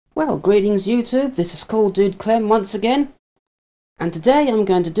Well, greetings YouTube, this is CoolDudeClem once again, and today I'm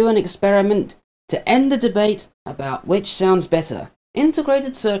going to do an experiment to end the debate about which sounds better,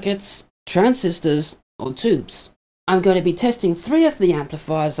 integrated circuits, transistors, or tubes. I'm going to be testing 3 of the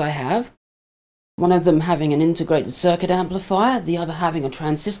amplifiers I have, one of them having an integrated circuit amplifier, the other having a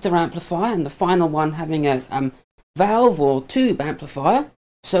transistor amplifier, and the final one having a valve or tube amplifier.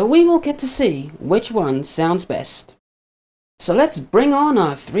 So we will get to see which one sounds best. So let's bring on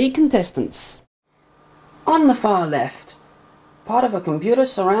our 3 contestants. On the far left, part of a computer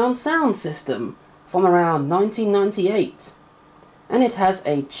surround sound system from around 1998, and it has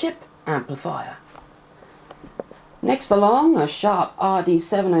a chip amplifier. Next along, a Sharp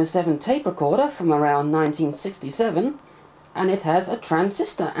RD707 tape recorder from around 1967, and it has a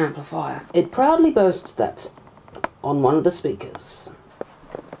transistor amplifier. It proudly boasts that on one of the speakers.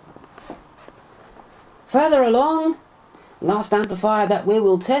 Further along, last amplifier that we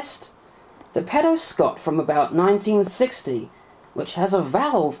will test, the Pedoscott from about 1960, which has a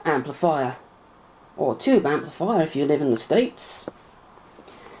valve amplifier, or tube amplifier if you live in the States.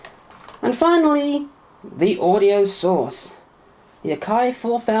 And finally, the audio source, the Akai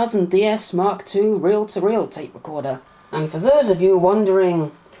 4000DS Mark II reel-to-reel tape recorder. And for those of you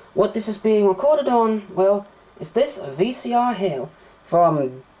wondering what this is being recorded on, well, is this a VCR here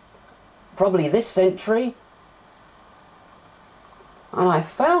from probably this century? And I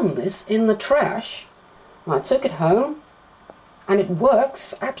found this in the trash, and I took it home, and it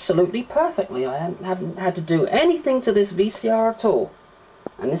works absolutely perfectly. I haven't had to do anything to this VCR at all.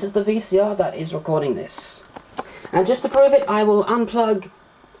 And this is the VCR that is recording this. And just to prove it, I will unplug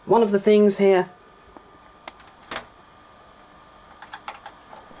one of the things here.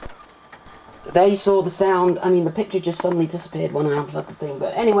 There you saw the sound. I mean, the picture just suddenly disappeared when I unplugged the thing.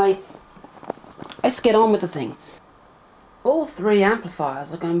 But anyway, let's get on with the thing. All 3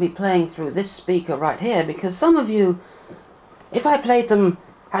 amplifiers are going to be playing through this speaker right here, because some of you, if I had them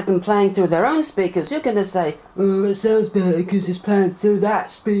playing through their own speakers, you're going to say, oh, it sounds better because it's playing through that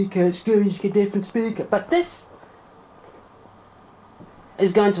speaker, it's going to a different speaker. But this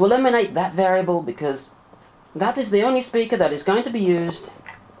is going to eliminate that variable, because that is the only speaker that is going to be used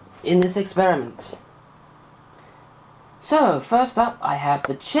in this experiment. So, first up, I have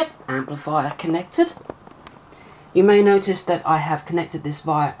the chip amplifier connected. You may notice that I have connected this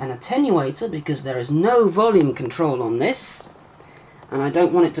via an attenuator because there is no volume control on this, and I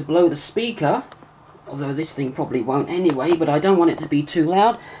don't want it to blow the speaker, although this thing probably won't anyway, but I don't want it to be too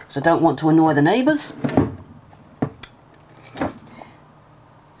loud because I don't want to annoy the neighbours.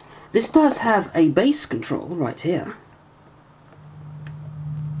 This does have a bass control right here.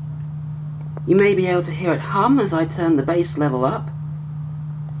 You may be able to hear it hum as I turn the bass level up,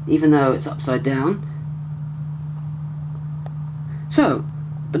 even though it's upside down. So,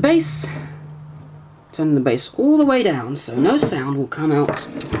 the bass, turning the bass all the way down so no sound will come out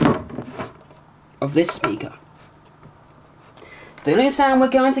of this speaker. So the only sound we're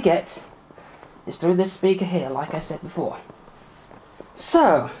going to get is through this speaker here, like I said before.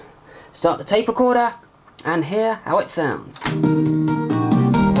 So, start the tape recorder and hear how it sounds.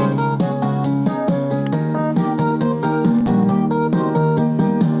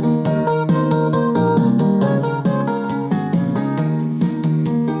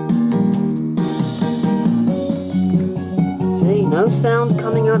 No sound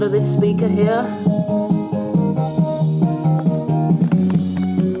coming out of this speaker here.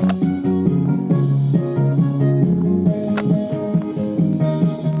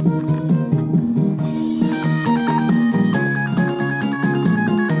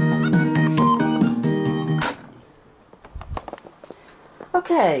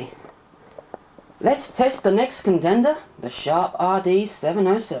 Okay, let's test the next contender, the Sharp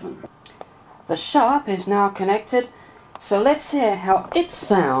RD707. The Sharp is now connected. So let's hear how it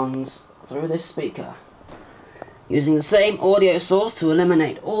sounds through this speaker. Using the same audio source to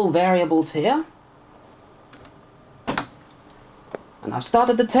eliminate all variables here. And I've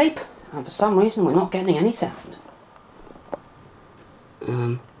started the tape, and for some reason we're not getting any sound.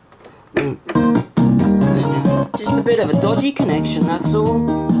 Just a bit of a dodgy connection, that's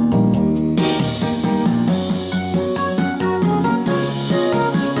all.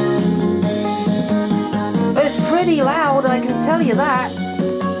 Pretty loud, I can tell you that.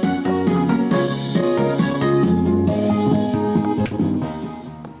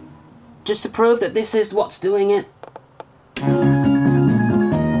 Just to prove that this is what's doing it.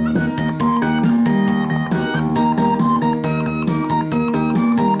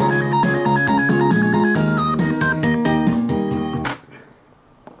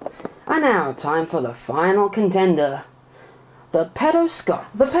 And now, time for the final contender, The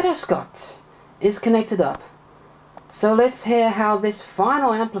pedoscot is connected up. So let's hear how this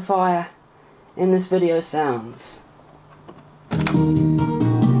final amplifier in this video sounds.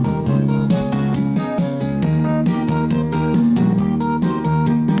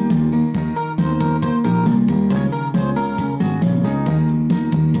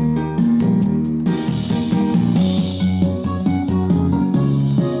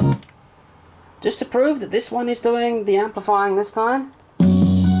 Just to prove that this one is doing the amplifying this time.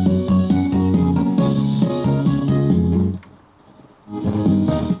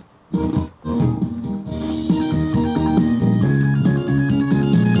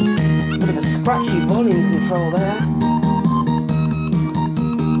 Bit of a scratchy volume control there.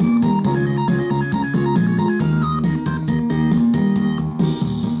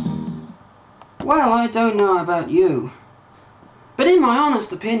 Well, I don't know about you, but in my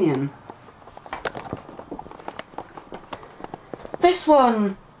honest opinion, this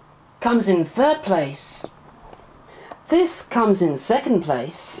one comes in third place. This comes in second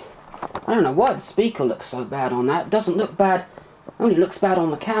place. I don't know why the speaker looks so bad on that. It doesn't look bad, only looks bad on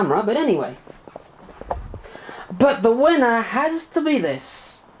the camera, but anyway. But the winner has to be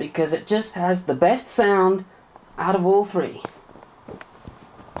this, because it just has the best sound out of all three.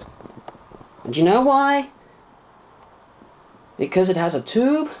 And you know why? Because it has a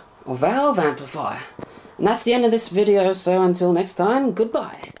tube or valve amplifier. And that's the end of this video, so until next time,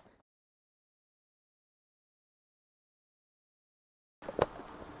 goodbye.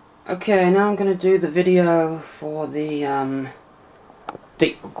 Okay, now I'm going to do the video for the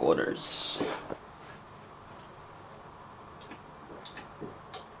tape recorders.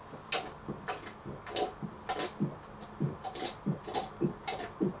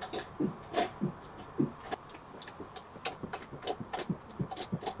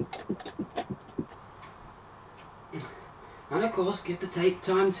 And of course, give the tape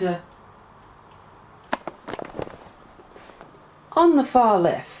time to... On the far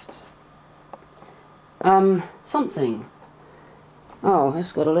left, something. Oh,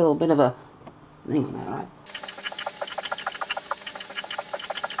 it's got a little bit of a thing on there, right?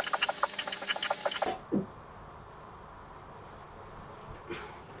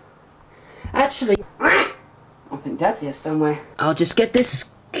 Actually, I think Dad's here somewhere. I'll just get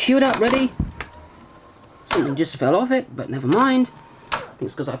this queued up ready. Something just fell off it, but never mind. I think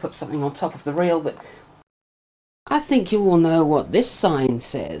it's because I put something on top of the reel, but I think you all know what this sign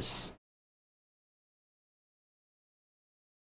says.